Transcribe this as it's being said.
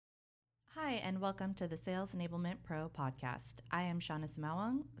Hi, and welcome to the Sales Enablement Pro podcast. I am Shauna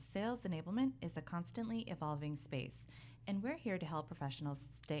Samawang. Sales enablement is a constantly evolving space, and we're here to help professionals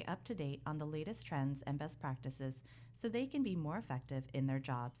stay up to date on the latest trends and best practices so they can be more effective in their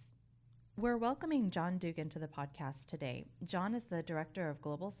jobs. We're welcoming John Dugan to the podcast today. John is the Director of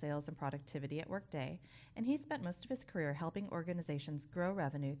Global Sales and Productivity at Workday, and he spent most of his career helping organizations grow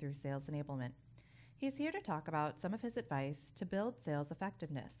revenue through sales enablement. He's here to talk about some of his advice to build sales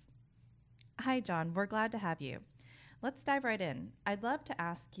effectiveness. Hi, John. We're glad to have you. Let's dive right in. I'd love to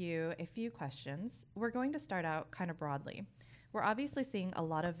ask you a few questions. We're going to start out kind of broadly. We're obviously seeing a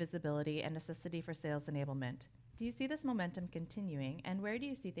lot of visibility and necessity for sales enablement. Do you see this momentum continuing, and where do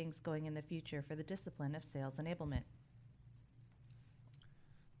you see things going in the future for the discipline of sales enablement?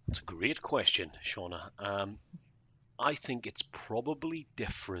 That's a great question, Shauna. I think it's probably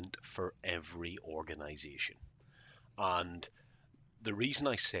different for every organization. And the reason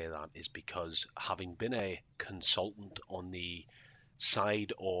I say that is because having been a consultant on the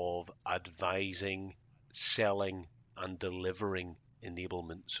side of advising, selling, and delivering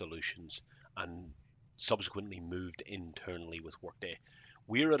enablement solutions, and subsequently moved internally with Workday,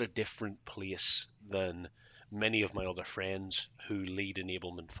 we're at a different place than many of my other friends who lead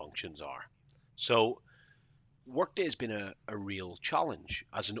enablement functions are. So, Workday has been a real challenge.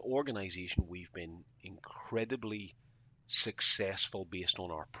 As an organization, we've been incredibly successful based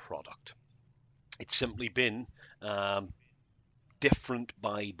on our product. It's simply been different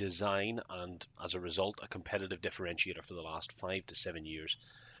by design and as a result, a competitive differentiator for the last 5 to 7 years.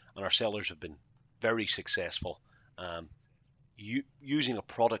 And our sellers have been very successful um, using a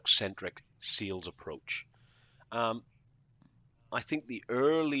product centric sales approach. Um, I think the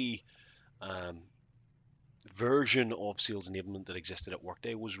early um, version of sales enablement that existed at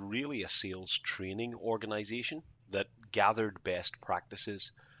Workday was really a sales training organization that gathered best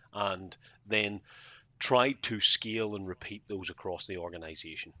practices and then tried to scale and repeat those across the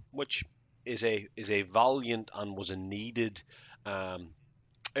organization, which is a valiant and was a needed um,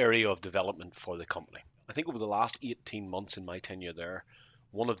 area of development for the company. I think over the last 18 months in my tenure there,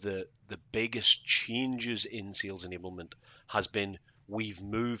 one of the biggest changes in sales enablement has been we've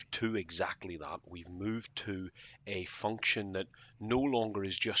moved to exactly that. We've moved to a function that no longer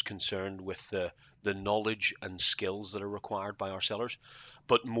is just concerned with the knowledge and skills that are required by our sellers,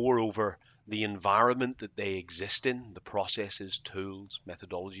 but moreover, the environment that they exist in, the processes, tools,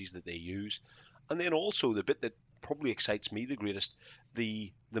 methodologies that they use, and then also the bit that probably excites me the greatest,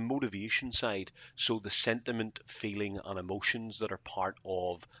 the motivation side, so the sentiment, feeling, and emotions that are part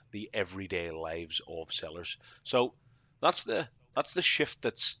of the everyday lives of sellers. So that's the shift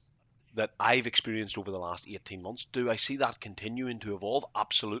that I've experienced over the last 18 months. Do I see that continuing to evolve?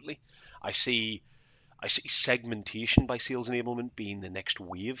 Absolutely. I see I see segmentation by sales enablement being the next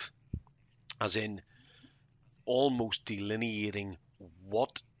wave, as in almost delineating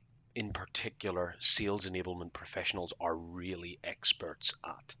what in particular sales enablement professionals are really experts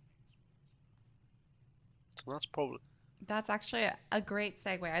at. So that's probably. That's actually a great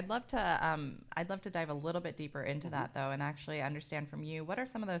segue. I'd love to dive a little bit deeper into Mhm. that though, and actually understand from you what are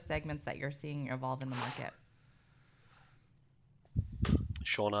some of those segments that you're seeing evolve in the market.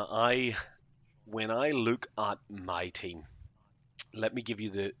 Shauna, I when I look at my team, let me give you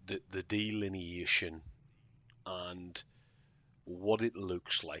the delineation and what it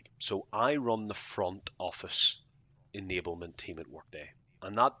looks like. So I run the front office enablement team at Workday.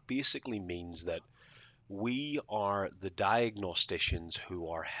 And that basically means that we are the diagnosticians who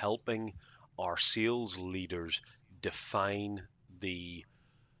are helping our sales leaders define the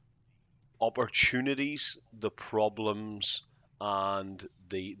opportunities, the problems, and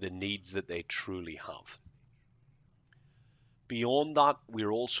the needs that they truly have. Beyond that,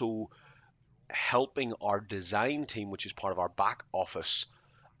 we're also helping our design team, which is part of our back office,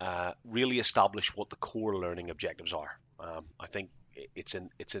 really establish what the core learning objectives are. I think it's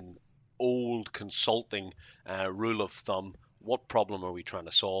an old consulting rule of thumb. What problem are we trying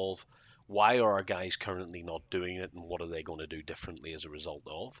to solve? Why are our guys currently not doing it, and what are they going to do differently as a result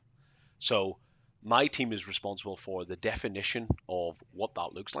of? So my team is responsible for the definition of what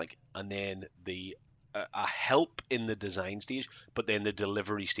that looks like, and then the a help in the design stage, but then the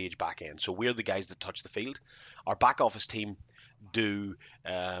delivery stage back end. So we're the guys that touch the field. Our back office team do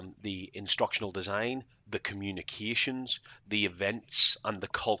the instructional design, the communications, the events, and the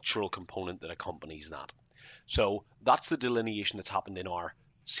cultural component that accompanies that. So that's the delineation that's happened in our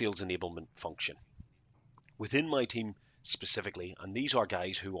sales enablement function. Within my team specifically, and these are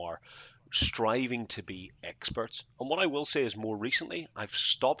guys who are striving to be experts. And what I will say is more recently, I've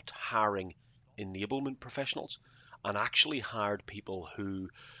stopped hiring enablement professionals and actually hired people who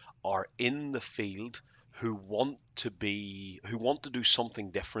are in the field who want to do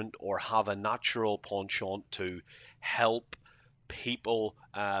something different or have a natural penchant to help people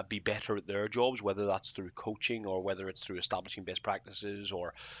be better at their jobs, whether that's through coaching or whether it's through establishing best practices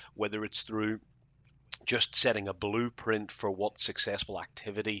or whether it's through just setting a blueprint for what successful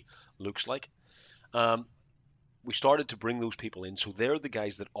activity looks like. Um, we started to bring those people in, so they're the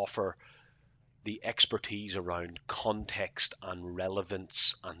guys that offer the expertise around context and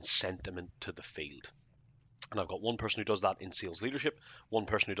relevance and sentiment to the field. And I've got one person who does that in sales leadership, one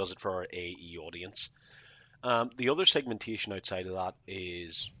person who does it for our AE audience. The other segmentation outside of that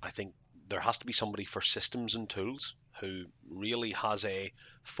is, I think there has to be somebody for systems and tools who really has a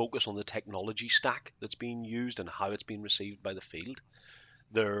focus on the technology stack that's being used and how it's being received by the field.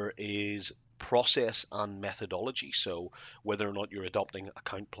 There is process and methodology. So whether or not you're adopting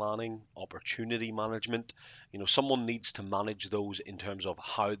account planning, opportunity management, someone needs to manage those in terms of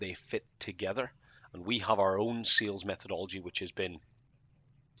how they fit together. And we have our own sales methodology, which has been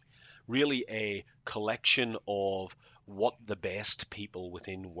really a collection of what the best people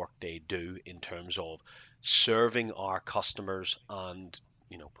within Workday do in terms of serving our customers and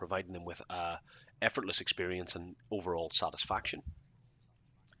providing them with a effortless experience and overall satisfaction.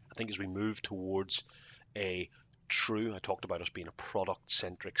 I think as we move towards a I talked about us being a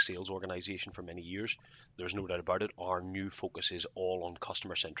product-centric sales organization for many years. There's no doubt about it. Our new focus is all on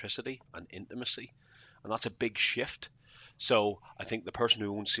customer centricity and intimacy, and that's a big shift. So I think the person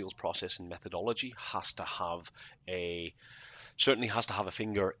who owns sales process and methodology certainly has to have a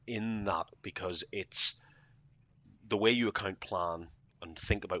finger in that, because it's the way you account plan and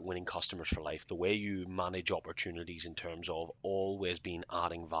think about winning customers for life, the way you manage opportunities in terms of always being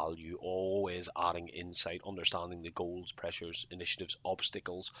adding value, always adding insight, understanding the goals, pressures, initiatives,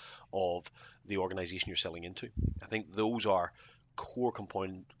 obstacles of the organization you're selling into. I think those are core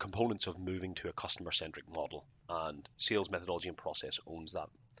components of moving to a customer centric model, and sales methodology and process owns that.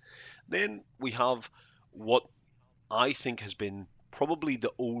 Then we have what I think has been probably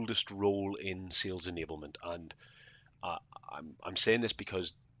the oldest role in sales enablement, and uh, I'm saying this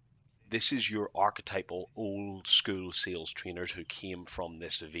because this is your archetypal old school sales trainers who came from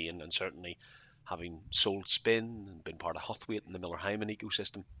this vein, and certainly having sold Spin and been part of Huthwaite and the Miller Heiman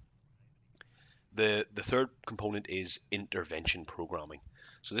ecosystem. The third component is intervention programming.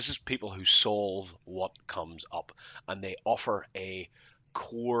 So this is people who solve what comes up, and they offer a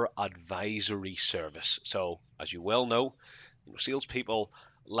core advisory service. So as you well know, salespeople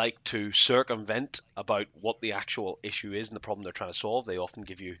like to circumvent about what the actual issue is and the problem they're trying to solve. They often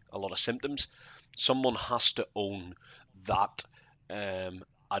give you a lot of symptoms. Someone has to own that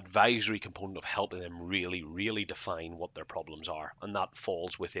advisory component of helping them really, really define what their problems are, and that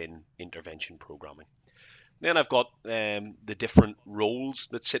falls within intervention programming. Then I've got the different roles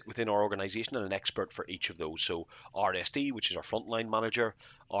that sit within our organization and an expert for each of those. So RSD, which is our frontline manager,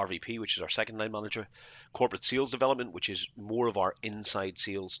 RVP, which is our second line manager, corporate sales development, which is more of our inside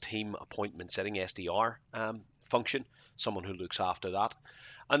sales team appointment setting SDR function, someone who looks after that.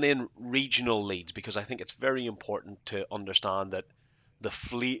 And then regional leads, because I think it's very important to understand that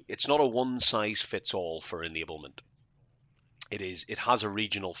it's not a one size fits all for enablement. It has a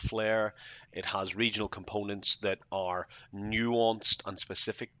regional flair. It has regional components that are nuanced and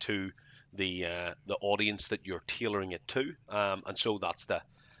specific to the audience that you're tailoring it to. And so that's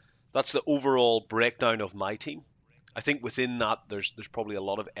the overall breakdown of my team. I think within that there's probably a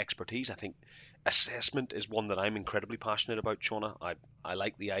lot of expertise. I think assessment is one that I'm incredibly passionate about, Shauna. I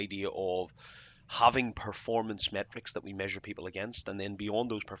like the idea of having performance metrics that we measure people against, and then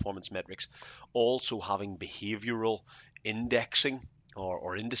beyond those performance metrics, also having behavioral indexing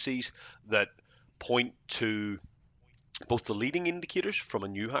or indices that point to both the leading indicators from a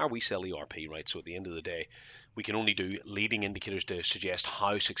new hire. We sell ERP, right? So at the end of the day, we can only do leading indicators to suggest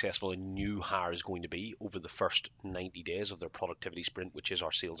how successful a new hire is going to be over the first 90 days of their productivity sprint, which is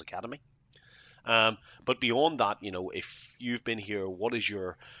our sales academy. But beyond that, if you've been here,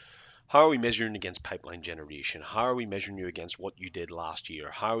 how are we measuring against pipeline generation? How are we measuring you against what you did last year?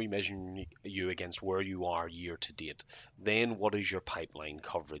 How are we measuring you against where you are year to date? Then what does your pipeline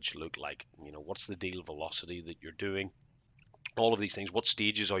coverage look like? What's the deal velocity that you're doing? All of these things. What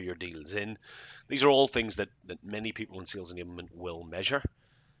stages are your deals in? These are all things that many people in sales enablement will measure.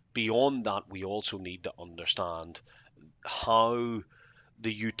 Beyond that, we also need to understand how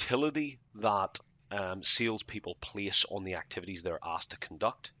the utility that salespeople place on the activities they're asked to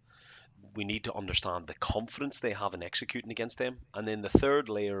conduct. We need to understand the confidence they have in executing against them. And then the third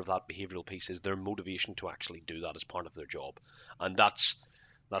layer of that behavioral piece is their motivation to actually do that as part of their job. And that's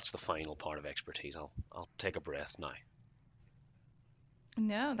the final part of expertise. I'll take a breath now.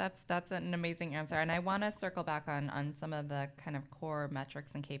 No, that's an amazing answer, and I want to circle back on some of the kind of core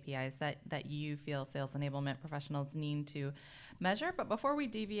metrics and KPIs that you feel sales enablement professionals need to measure. But before we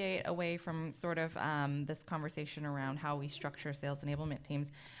deviate away from sort of this conversation around how we structure sales enablement teams,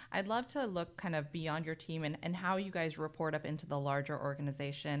 I'd love to look kind of beyond your team and how you guys report up into the larger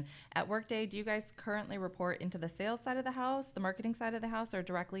organization. At Workday, do you guys currently report into the sales side of the house, the marketing side of the house, or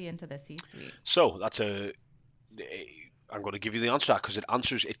directly into the C-suite? So I'm going to give you the answer to that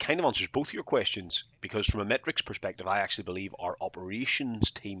because it kind of answers both your questions. Because from a metrics perspective, I actually believe our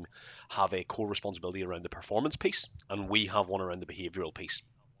operations team have a core responsibility around the performance piece, and we have one around the behavioral piece.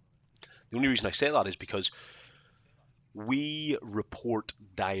 The only reason I say that is because we report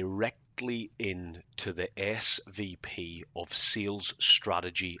directly into the SVP of Sales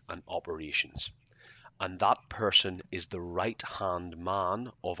Strategy and Operations. And that person is the right hand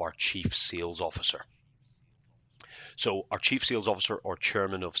man of our Chief Sales Officer. So, our Chief Sales Officer or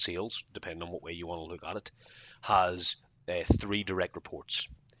Chairman of Sales, depending on what way you want to look at it, has three direct reports.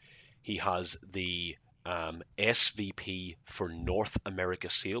 He has the SVP for North America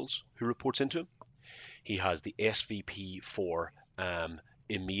Sales, who reports into him. He has the SVP for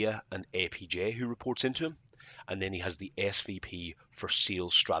EMEA and APJ, who reports into him. And then he has the SVP for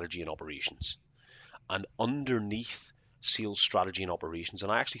Sales Strategy and Operations. And underneath sales strategy and operations,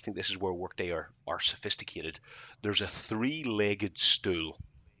 and I actually think this is where Workday are sophisticated, there's a three-legged stool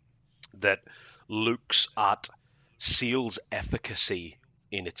that looks at sales efficacy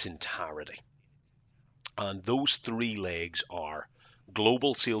in its entirety. And those three legs are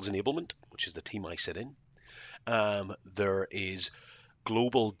global sales enablement, which is the team I sit in. There is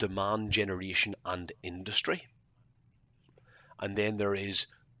global demand generation and industry. And then there is,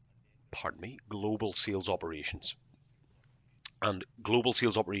 global sales operations. And global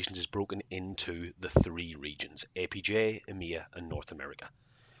sales operations is broken into the three regions, APJ, EMEA, and North America.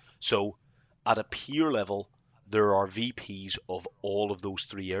 So at a peer level, there are VPs of all of those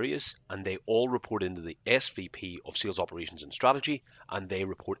three areas, and they all report into the SVP of Sales Operations and Strategy, and they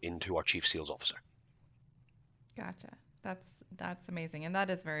report into our Chief Sales Officer. Gotcha. That's amazing, and that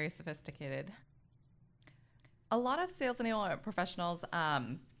is very sophisticated. A lot of sales enablement professionals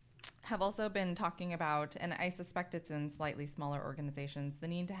have also been talking about, and I suspect it's in slightly smaller organizations, the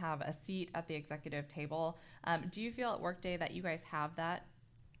need to have a seat at the executive table. Do you feel at Workday that you guys have that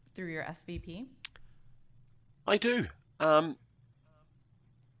through your SVP? I do. I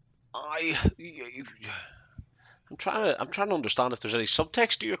I'm trying to understand if there's any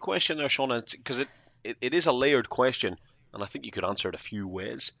subtext to your question there, Shauna, because it is a layered question, and I think you could answer it a few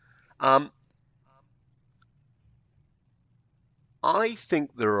ways. Um, I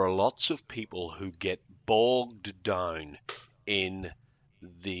think there are lots of people who get bogged down in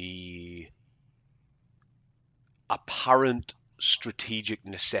the apparent strategic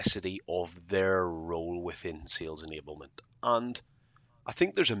necessity of their role within sales enablement. And I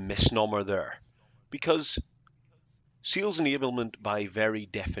think there's a misnomer there because sales enablement, by very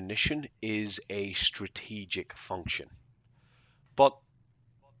definition, is a strategic function. But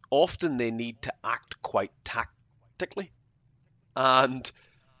often they need to act quite tactically. And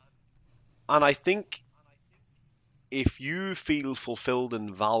I think if you feel fulfilled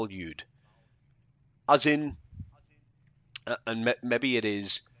and valued, as in, and maybe it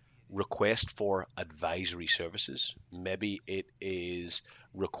is request for advisory services, maybe it is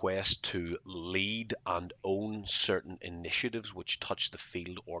request to lead and own certain initiatives which touch the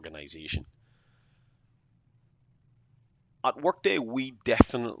field organization. At Workday, we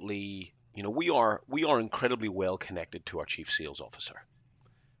definitely, we are incredibly well connected to our chief sales officer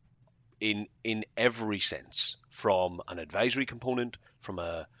in every sense, from an advisory component, from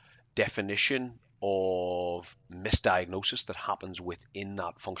a definition of misdiagnosis that happens within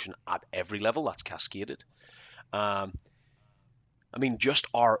that function at every level that's cascaded. Um, I mean, just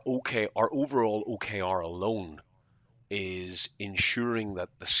our overall OKR alone is ensuring that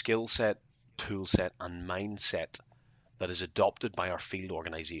the skill set, tool set, and mindset that is adopted by our field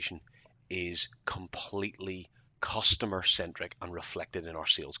organization is completely customer centric and reflected in our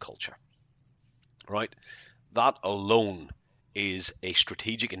sales culture. Right? That alone is a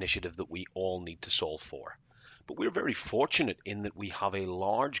strategic initiative that we all need to solve for. But we're very fortunate in that we have a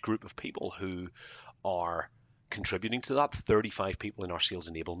large group of people who are contributing to that, 35 people in our sales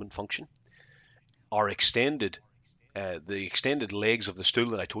enablement function. Our the extended legs of the stool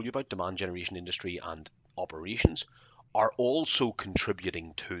that I told you about, demand generation, industry, and operations, are also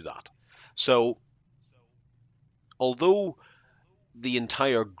contributing to that. So, although the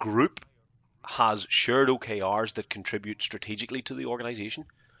entire group has shared OKRs that contribute strategically to the organization,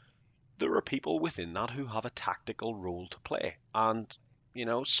 there are people within that who have a tactical role to play. And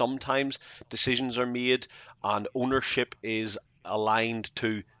Sometimes decisions are made and ownership is aligned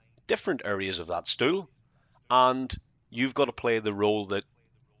to different areas of that stool, and you've got to play the role that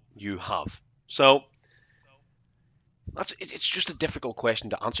you have. So it's just a difficult question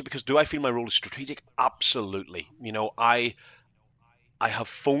to answer, because do I feel my role is strategic? Absolutely. I have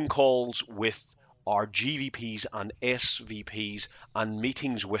phone calls with our GVPs and SVPs and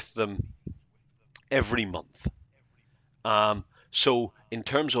meetings with them every month. So in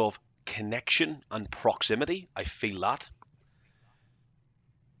terms of connection and proximity, I feel that.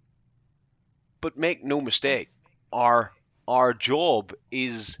 But make no That's mistake, our job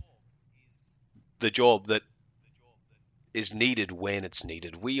is the job that is needed when it's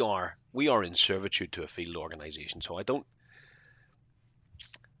needed. We are in servitude to a field organization. So I don't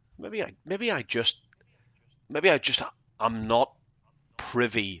maybe I just I'm not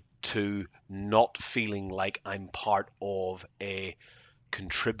privy to not feeling like I'm part of a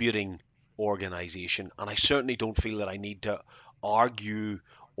contributing organization, and I certainly don't feel that I need to argue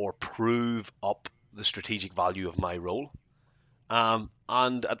or prove up the strategic value of my role.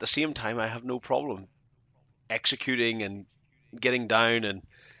 And at the same time, I have no problem executing and getting down and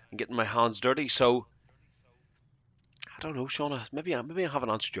getting my hands dirty. So I don't know, Shauna. Maybe I haven't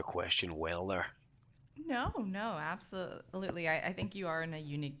answered your question well there. No, no, absolutely. I think you are in a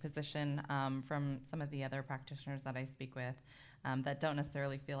unique position from some of the other practitioners that I speak with that don't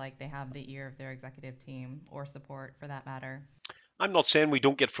necessarily feel like they have the ear of their executive team or support for that matter. I'm not saying we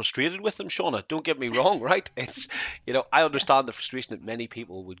don't get frustrated with them, Shauna. Don't get me wrong, right? I Yeah. understand the frustration that many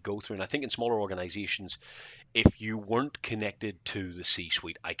people would go through. And I think in smaller organizations, if you weren't connected to the C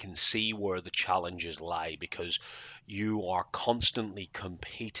suite, I can see where the challenges lie, because you are constantly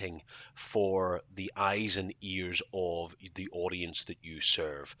competing for the eyes and ears of the audience that you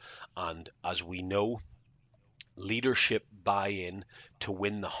serve. And as we know, leadership buy in to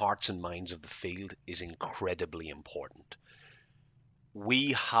win the hearts and minds of the field is incredibly important.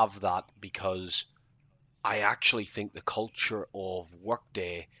 We have that because I actually think the culture of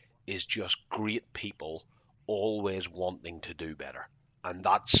Workday is just great people always wanting to do better. And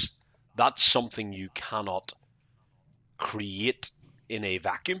that's something you cannot create in a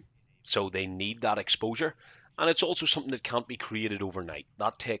vacuum. So they need that exposure. And it's also something that can't be created overnight.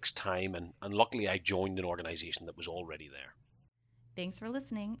 That takes time, and luckily I joined an organization that was already there. Thanks for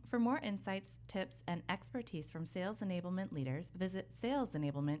listening. For more insights, tips, and expertise from sales enablement leaders, visit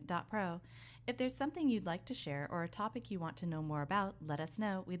salesenablement.pro. If there's something you'd like to share or a topic you want to know more about, let us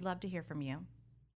know. We'd love to hear from you.